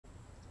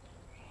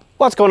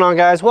What's going on,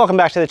 guys? Welcome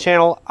back to the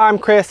channel. I'm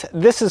Chris,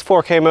 this is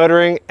 4K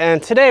Motoring,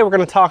 and today we're going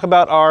to talk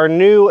about our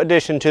new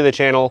addition to the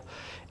channel.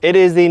 It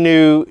is the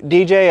new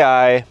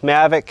DJI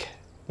Mavic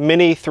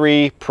Mini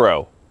 3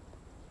 Pro.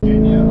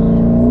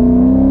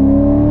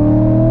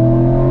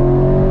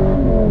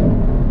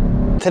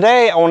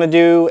 Today I want to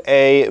do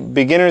a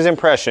beginner's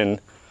impression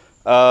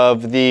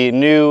of the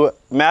new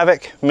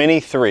Mavic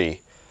Mini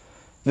 3.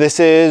 This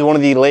is one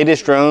of the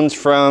latest drones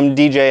from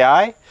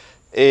DJI.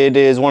 It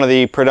is one of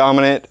the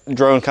predominant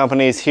drone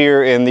companies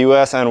here in the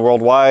US and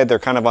worldwide. They're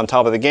kind of on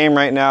top of the game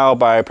right now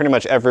by pretty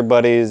much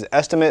everybody's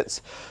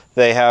estimates.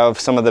 They have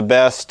some of the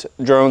best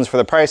drones for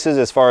the prices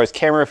as far as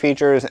camera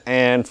features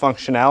and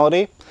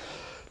functionality.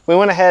 We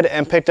went ahead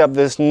and picked up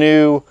this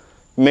new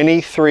Mini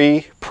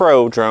 3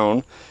 Pro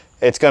drone.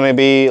 It's going to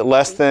be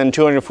less than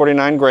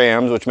 249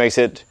 grams, which makes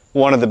it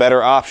one of the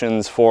better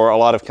options for a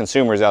lot of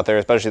consumers out there,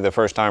 especially the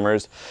first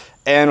timers.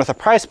 And with a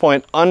price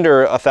point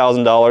under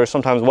 $1,000,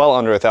 sometimes well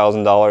under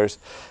 $1,000,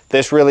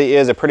 this really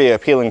is a pretty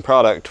appealing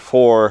product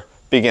for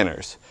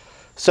beginners.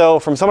 So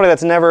from somebody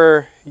that's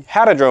never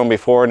had a drone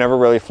before, never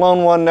really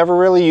flown one, never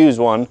really used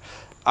one,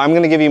 I'm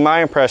going to give you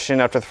my impression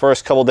after the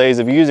first couple days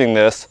of using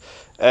this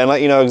and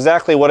let you know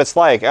exactly what it's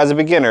like as a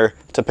beginner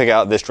to pick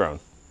out this drone.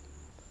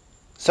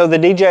 So the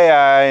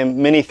DJI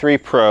Mini 3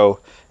 Pro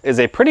is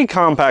a pretty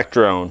compact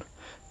drone.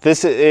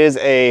 This is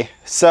a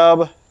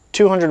sub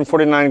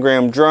 249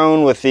 gram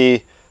drone with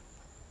the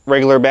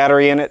regular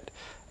battery in it.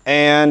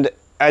 And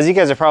as you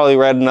guys have probably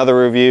read in other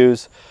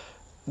reviews,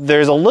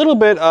 there's a little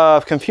bit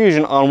of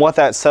confusion on what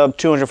that sub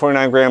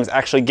 249 grams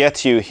actually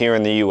gets you here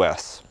in the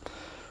US.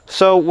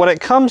 So when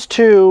it comes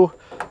to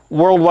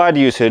worldwide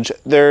usage,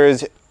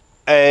 there's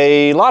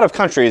a lot of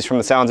countries, from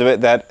the sounds of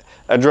it, that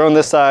a drone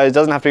this size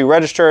doesn't have to be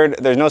registered,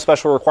 there's no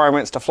special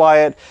requirements to fly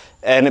it,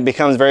 and it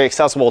becomes very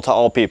accessible to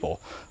all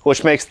people,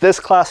 which makes this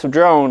class of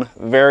drone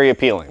very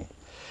appealing.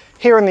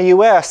 Here in the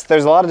US,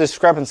 there's a lot of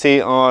discrepancy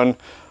on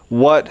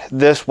what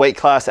this weight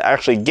class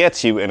actually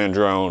gets you in a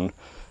drone.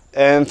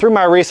 And through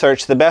my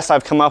research, the best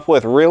I've come up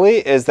with really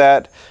is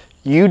that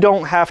you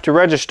don't have to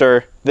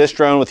register this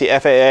drone with the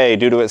FAA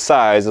due to its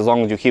size, as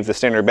long as you keep the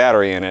standard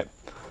battery in it.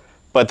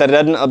 But that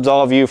doesn't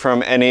absolve you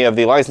from any of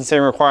the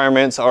licensing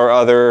requirements or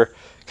other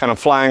kind of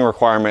flying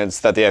requirements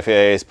that the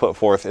FAA has put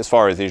forth as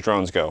far as these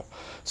drones go.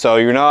 So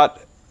you're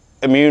not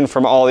immune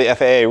from all the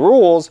FAA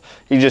rules,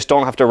 you just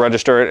don't have to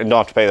register it and don't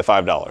have to pay the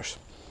 $5.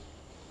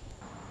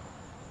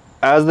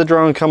 As the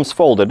drone comes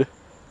folded,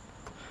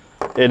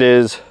 it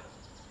is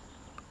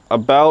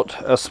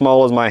about as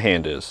small as my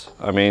hand is.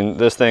 I mean,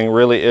 this thing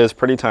really is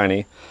pretty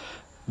tiny.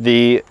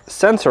 The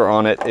sensor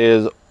on it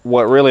is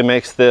what really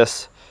makes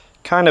this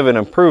kind of an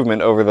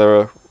improvement over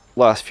the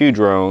last few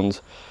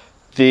drones.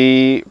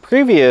 The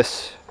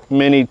previous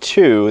Mini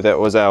 2 that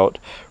was out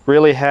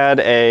really had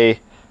a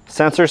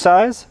sensor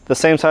size, the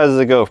same size as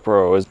a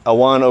GoPro, is a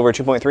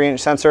 1/2.3 inch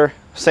sensor,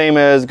 same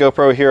as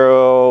GoPro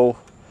Hero,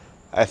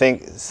 I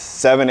think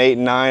 7, 8,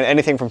 and 9,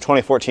 anything from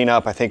 2014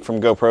 up. I think from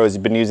GoPro has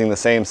been using the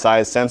same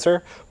size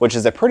sensor, which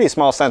is a pretty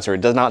small sensor.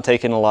 It does not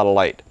take in a lot of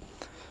light.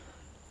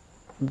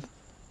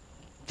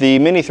 The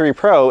Mini 3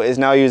 Pro is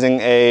now using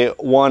a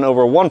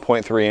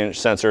 1/1.3 inch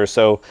sensor,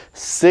 so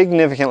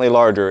significantly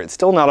larger. It's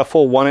still not a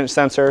full 1 inch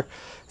sensor.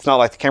 It's not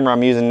like the camera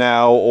I'm using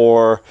now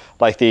or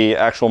like the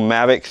actual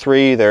Mavic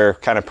 3, their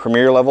kind of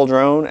premier level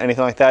drone,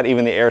 anything like that.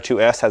 Even the Air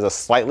 2S has a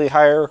slightly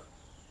higher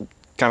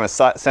kind of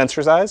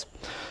sensor size.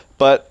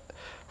 But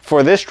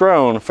for this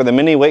drone, for the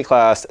mini weight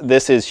class,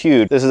 this is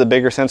huge. This is a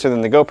bigger sensor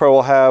than the GoPro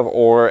will have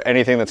or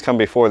anything that's come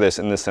before this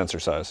in this sensor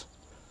size.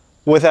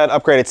 With that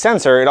upgraded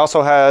sensor, it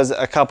also has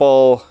a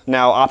couple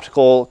now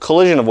optical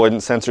collision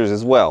avoidance sensors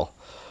as well.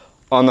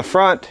 On the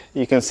front,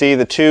 you can see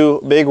the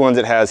two big ones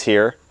it has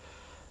here.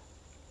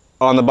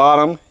 On the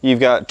bottom, you've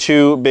got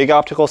two big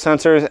optical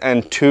sensors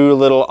and two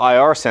little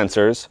IR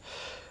sensors.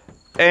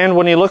 And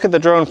when you look at the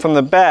drone from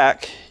the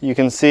back, you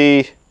can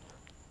see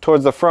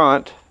towards the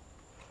front,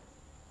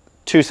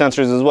 two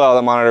sensors as well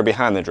that monitor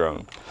behind the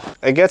drone.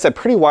 It gets a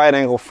pretty wide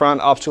angle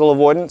front optical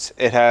avoidance.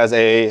 It has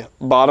a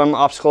bottom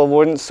optical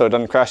avoidance so it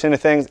doesn't crash into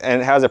things,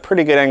 and it has a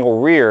pretty good angle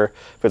rear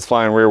if it's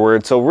flying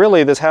rearward. So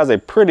really this has a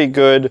pretty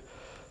good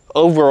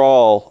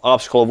overall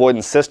optical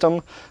avoidance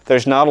system.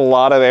 There's not a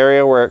lot of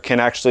area where it can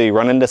actually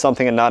run into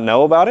something and not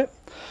know about it,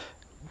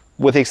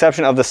 with the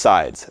exception of the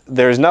sides.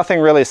 There's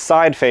nothing really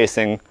side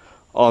facing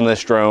on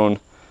this drone,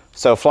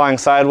 so flying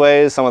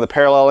sideways, some of the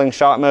paralleling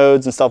shot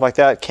modes and stuff like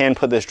that can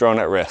put this drone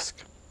at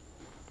risk.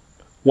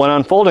 When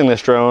unfolding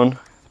this drone,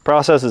 the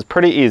process is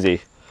pretty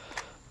easy.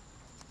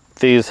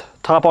 These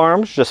top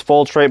arms just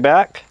fold straight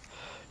back.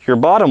 Your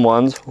bottom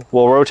ones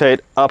will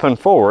rotate up and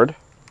forward,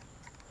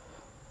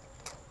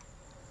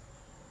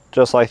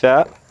 just like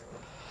that.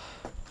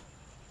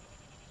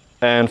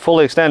 And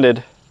fully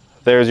extended,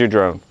 there's your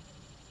drone.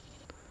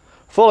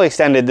 Fully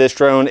extended, this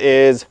drone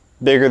is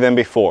bigger than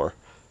before.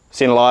 I've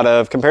seen a lot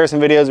of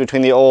comparison videos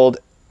between the old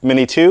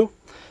Mini 2,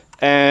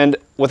 and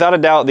without a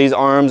doubt these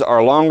arms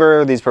are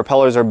longer, these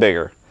propellers are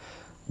bigger.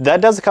 That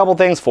does a couple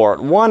things for it.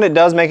 One, it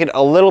does make it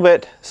a little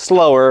bit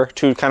slower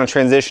to kind of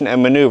transition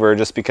and maneuver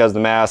just because the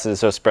mass is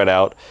so spread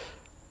out,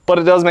 but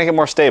it does make it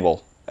more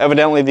stable.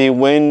 Evidently, the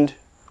wind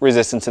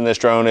resistance in this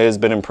drone has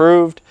been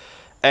improved,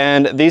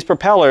 and these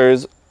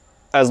propellers,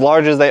 as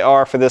large as they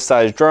are for this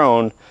size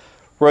drone,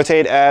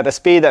 rotate at a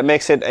speed that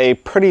makes it a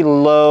pretty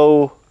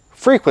low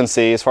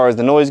frequency as far as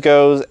the noise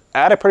goes,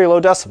 at a pretty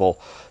low decibel.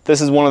 This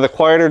is one of the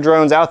quieter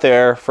drones out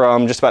there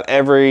from just about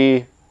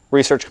every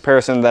research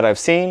comparison that I've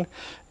seen.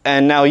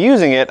 And now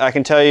using it, I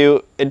can tell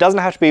you, it doesn't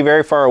have to be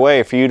very far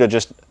away for you to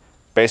just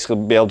basically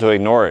be able to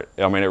ignore it.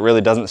 I mean, it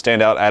really doesn't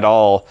stand out at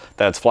all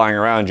that it's flying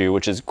around you,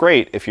 which is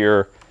great if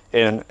you're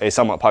in a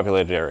somewhat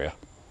populated area.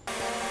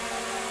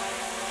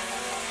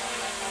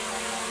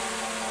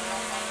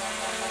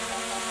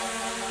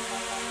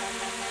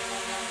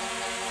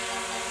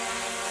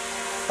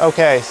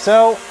 Okay,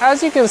 so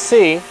as you can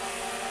see,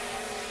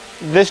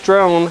 this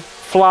drone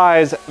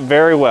flies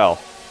very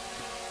well.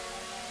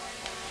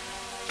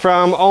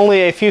 From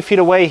only a few feet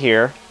away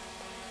here,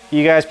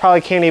 you guys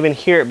probably can't even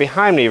hear it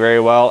behind me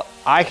very well.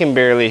 I can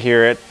barely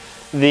hear it.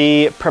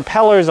 The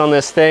propellers on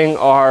this thing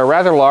are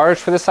rather large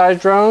for this size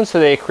drone,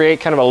 so they create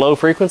kind of a low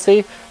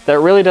frequency that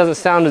really doesn't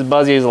sound as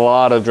buzzy as a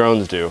lot of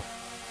drones do.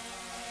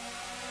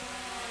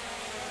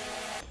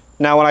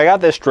 Now, when I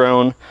got this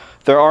drone,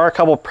 there are a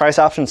couple price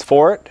options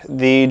for it.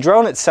 The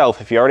drone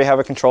itself, if you already have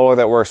a controller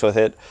that works with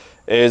it,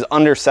 is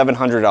under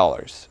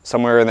 $700,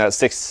 somewhere in that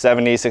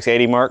 $670,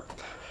 $680 mark.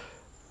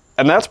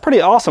 And that's pretty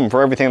awesome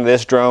for everything that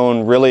this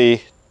drone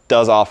really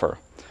does offer.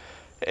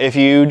 If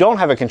you don't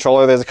have a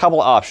controller, there's a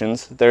couple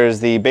options.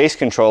 There's the base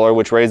controller,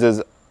 which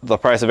raises the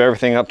price of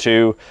everything up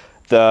to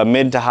the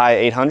mid to high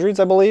 800s,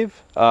 I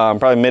believe,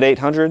 probably mid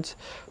 800s.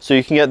 So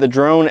you can get the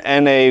drone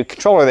and a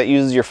controller that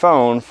uses your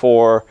phone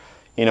for,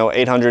 you know,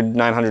 $800,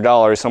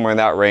 $900, somewhere in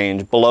that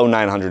range, below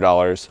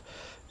 $900.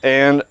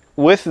 And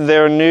with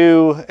their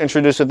new,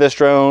 introduced with this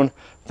drone,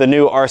 the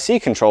new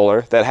RC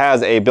controller that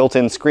has a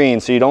built-in screen,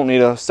 so you don't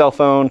need a cell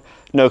phone,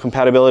 no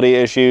compatibility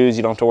issues,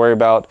 you don't have to worry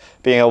about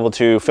being able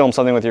to film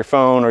something with your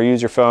phone or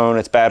use your phone,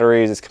 its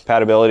batteries, its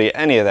compatibility,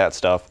 any of that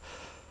stuff.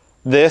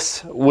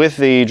 This, with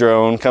the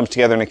drone, comes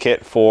together in a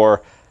kit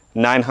for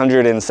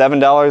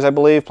 $907, I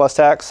believe, plus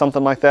tax,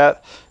 something like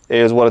that,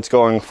 is what it's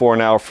going for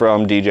now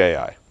from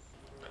DJI.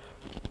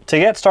 To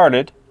get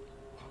started,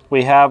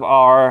 we have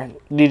our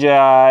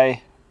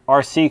DJI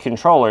RC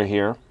controller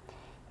here.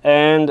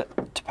 And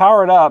to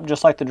power it up,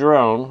 just like the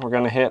drone, we're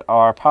going to hit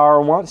our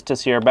power once to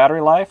see our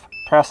battery life,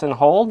 press and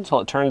hold until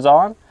it turns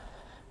on.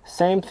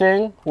 Same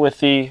thing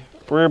with the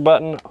rear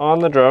button on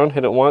the drone,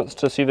 hit it once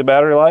to see the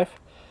battery life.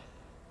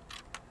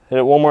 Hit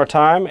it one more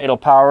time, it'll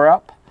power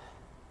up,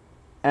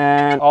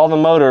 and all the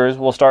motors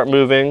will start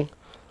moving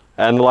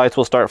and the lights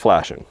will start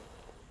flashing.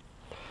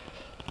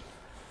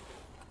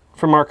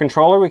 From our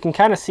controller, we can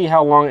kind of see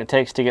how long it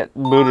takes to get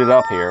booted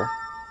up here.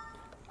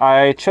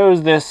 I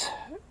chose this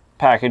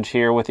package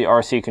here with the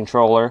RC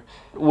controller.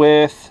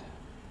 With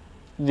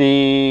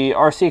the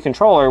RC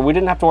controller, we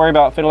didn't have to worry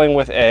about fiddling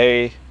with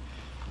a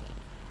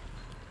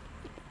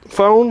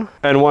phone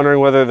and wondering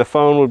whether the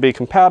phone would be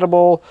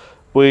compatible.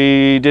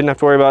 We didn't have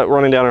to worry about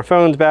running down our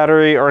phone's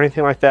battery or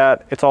anything like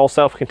that. It's all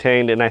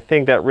self-contained, and I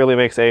think that really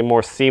makes a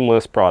more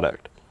seamless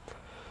product.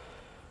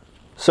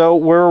 So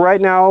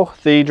right now,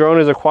 the drone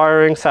is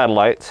acquiring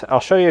satellites. I'll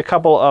show you a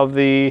couple of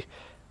the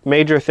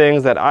major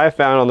things that I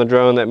found on the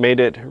drone that made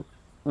it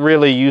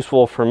really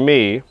useful for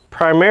me.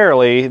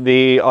 Primarily,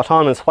 the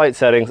autonomous flight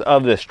settings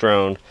of this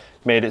drone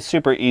made it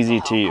super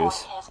easy to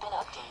use.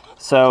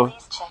 So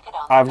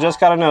I've just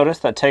got a notice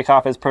that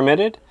takeoff is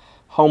permitted.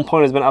 Home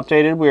point has been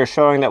updated. We are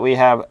showing that we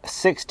have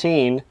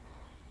 16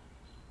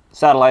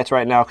 satellites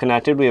right now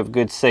connected. We have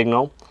good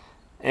signal.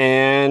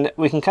 And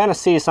we can kind of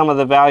see some of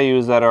the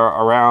values that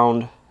are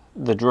around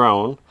the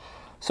drone.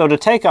 So to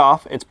take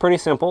off, it's pretty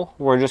simple.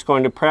 We're just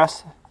going to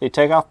press the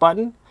takeoff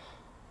button.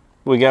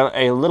 We get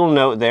a little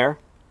note there.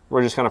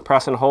 We're just going to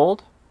press and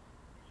hold.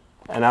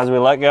 And as we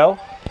let go.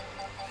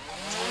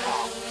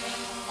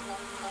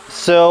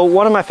 So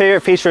one of my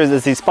favorite features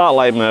is the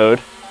spotlight mode.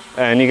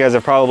 And you guys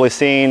have probably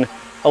seen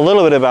a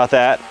little bit about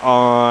that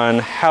on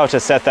how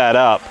to set that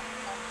up.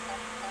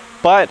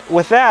 But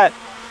with that,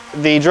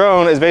 the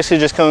drone is basically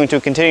just going to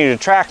continue to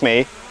track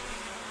me.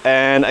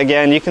 And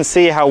again, you can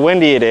see how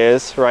windy it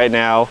is right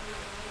now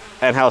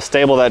and how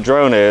stable that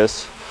drone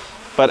is.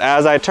 But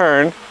as I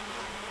turn,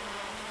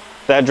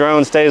 that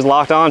drone stays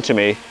locked onto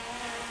me.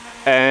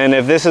 And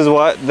if this is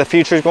what the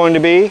future is going to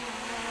be,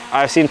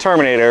 I've seen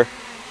Terminator,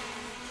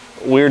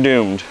 we're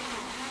doomed.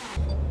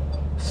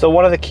 So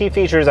one of the key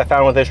features I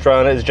found with this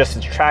drone is just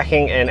its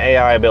tracking and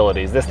AI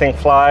abilities. This thing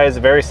flies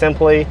very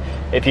simply.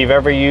 If you've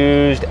ever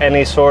used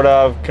any sort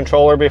of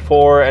controller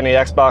before, any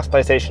Xbox,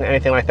 PlayStation,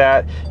 anything like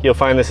that, you'll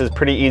find this is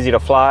pretty easy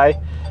to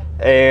fly.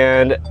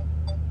 And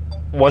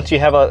once you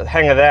have a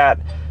hang of that,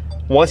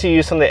 once you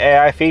use some of the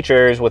AI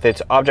features with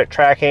its object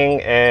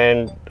tracking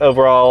and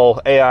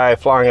overall AI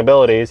flying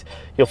abilities,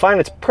 you'll find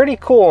it's pretty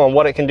cool on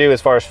what it can do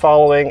as far as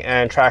following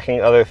and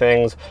tracking other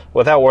things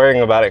without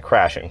worrying about it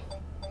crashing.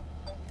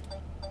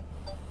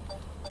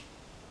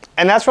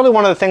 And that's really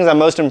one of the things I'm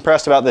most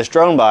impressed about this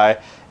drone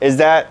by, is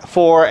that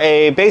for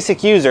a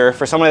basic user,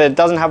 for somebody that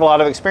doesn't have a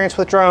lot of experience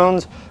with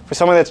drones, for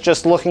somebody that's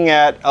just looking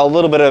at a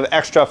little bit of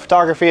extra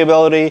photography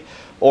ability,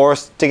 or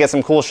to get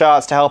some cool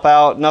shots to help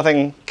out,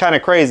 nothing kind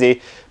of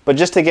crazy, but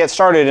just to get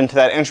started into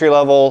that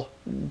entry-level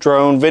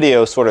drone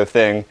video sort of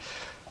thing,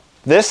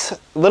 this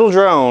little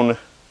drone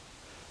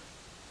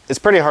is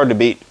pretty hard to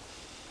beat.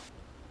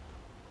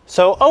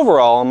 So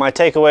overall, my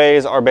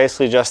takeaways are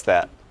basically just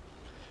that.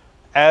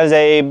 As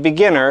a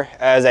beginner,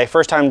 as a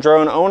first-time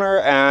drone owner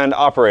and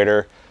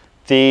operator,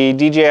 the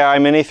DJI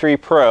Mini 3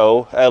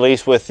 Pro, at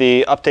least with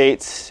the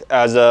updates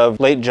as of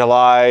late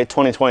July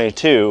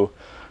 2022,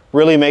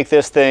 really make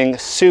this thing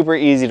super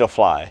easy to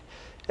fly.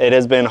 It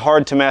has been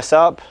hard to mess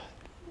up.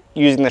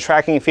 Using the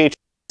tracking features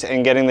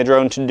and getting the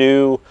drone to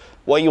do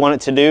what you want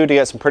it to do to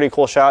get some pretty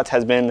cool shots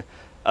has been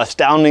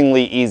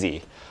astoundingly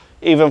easy.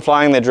 Even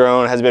flying the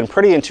drone has been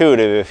pretty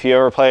intuitive. If you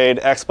ever played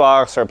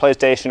Xbox or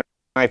PlayStation or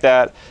something like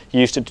that,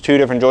 used to 2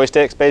 different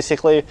joysticks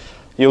basically,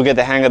 you'll get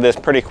the hang of this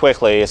pretty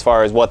quickly as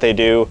far as what they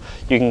do.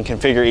 You can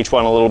configure each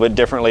one a little bit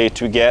differently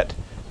to get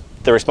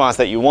the response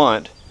that you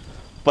want,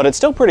 but it's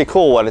still pretty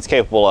cool what it's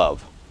capable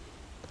of.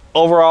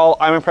 Overall,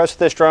 I'm impressed with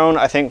this drone.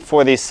 I think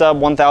for the sub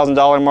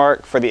 $1,000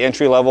 mark, for the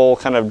entry-level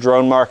kind of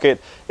drone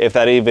market, if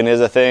that even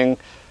is a thing,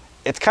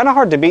 it's kind of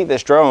hard to beat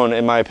this drone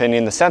in my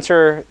opinion. The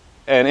sensor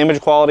and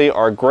image quality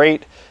are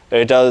great.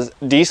 It does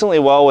decently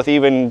well with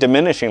even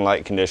diminishing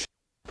light conditions.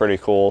 Pretty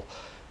cool.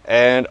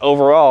 And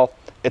overall,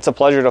 it's a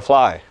pleasure to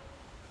fly.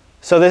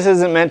 So this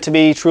isn't meant to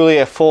be truly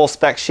a full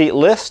spec sheet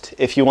list.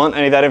 If you want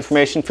any of that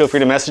information, feel free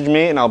to message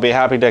me and I'll be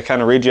happy to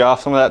kind of read you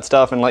off some of that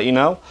stuff and let you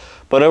know.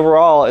 But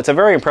overall, it's a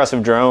very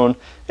impressive drone.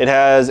 It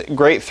has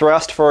great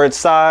thrust for its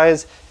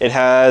size. It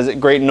has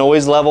great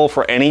noise level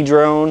for any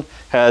drone.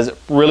 Has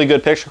really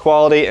good picture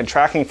quality and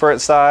tracking for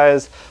its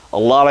size. A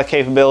lot of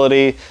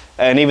capability,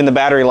 and even the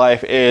battery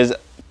life is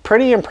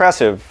pretty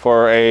impressive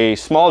for a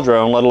small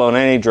drone, let alone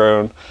any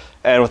drone.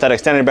 And with that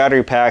extended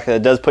battery pack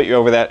that does put you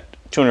over that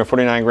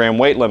 249 gram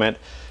weight limit,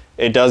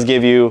 it does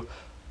give you,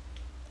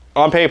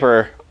 on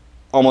paper,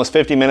 almost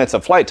 50 minutes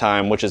of flight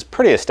time, which is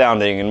pretty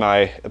astounding in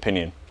my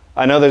opinion.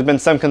 I know there's been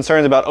some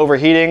concerns about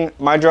overheating.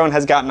 My drone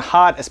has gotten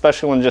hot,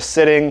 especially when just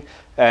sitting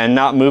and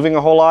not moving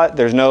a whole lot.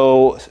 There's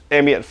no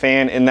ambient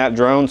fan in that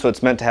drone, so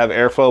it's meant to have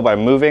airflow by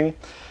moving.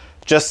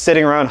 Just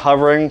sitting around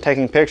hovering,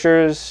 taking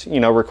pictures,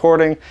 you know,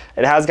 recording,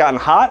 it has gotten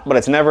hot, but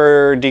it's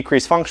never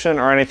decreased function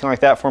or anything like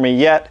that for me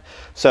yet.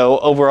 So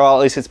overall,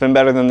 at least it's been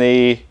better than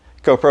the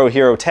GoPro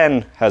Hero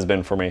 10 has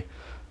been for me.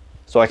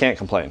 So I can't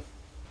complain.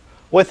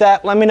 With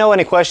that, let me know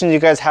any questions you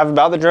guys have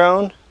about the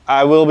drone.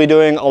 I will be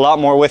doing a lot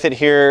more with it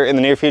here in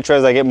the near future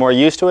as I get more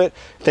used to it.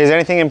 If there's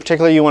anything in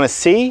particular you want to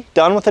see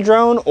done with the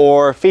drone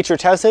or feature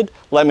tested,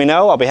 let me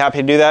know. I'll be happy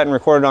to do that and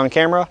record it on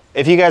camera.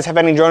 If you guys have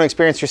any drone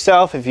experience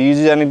yourself, if you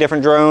used any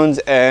different drones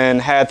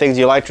and had things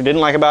you liked or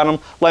didn't like about them,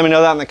 let me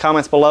know that in the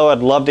comments below. I'd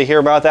love to hear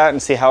about that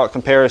and see how it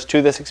compares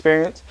to this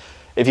experience.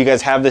 If you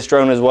guys have this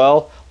drone as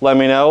well, let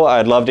me know.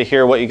 I'd love to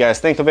hear what you guys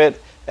think of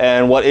it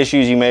and what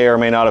issues you may or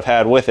may not have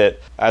had with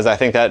it, as I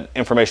think that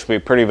information will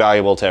be pretty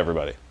valuable to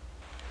everybody.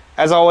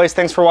 As always,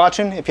 thanks for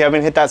watching. If you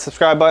haven't hit that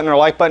subscribe button or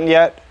like button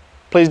yet,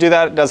 please do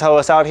that. It does help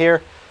us out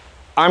here.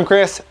 I'm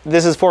Chris.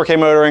 This is 4K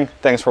Motoring.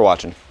 Thanks for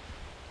watching.